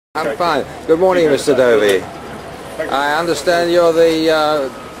I'm fine. Good morning, Mr. Dovey. I understand you're the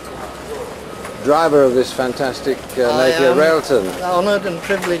driver of this fantastic Napier Railton. I am honoured and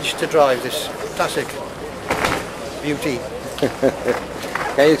privileged to drive this classic beauty.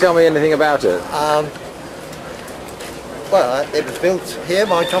 Can you tell me anything about it? Well, it was built here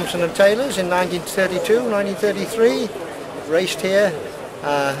by Thompson and Taylors in 1932, 1933. Raced here.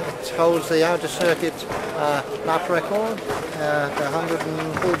 It holds the outer circuit lap record,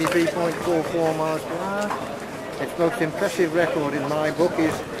 143.44 miles per hour. Its most impressive record in my book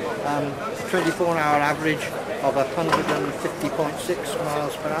is 24-hour average of 150.6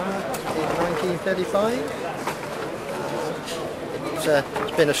 miles per hour in 1935.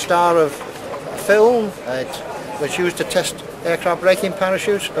 It's been a star of film. It was used to test aircraft braking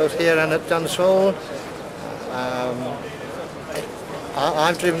parachutes, both here and at Dunsfold.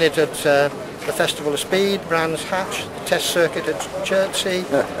 I've driven it at the Festival of Speed, Brands Hatch, the test circuit at Chertsey.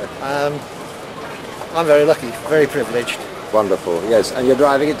 I'm very lucky, very privileged. Wonderful, yes. And you're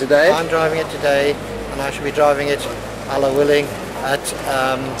driving it today? I'm driving it today, and I shall be driving it, Allah willing, at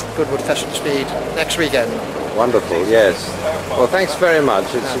Goodwood Festival of Speed next weekend. Wonderful, yes. Well, thanks very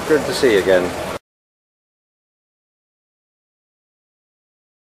much. It's good to see you again.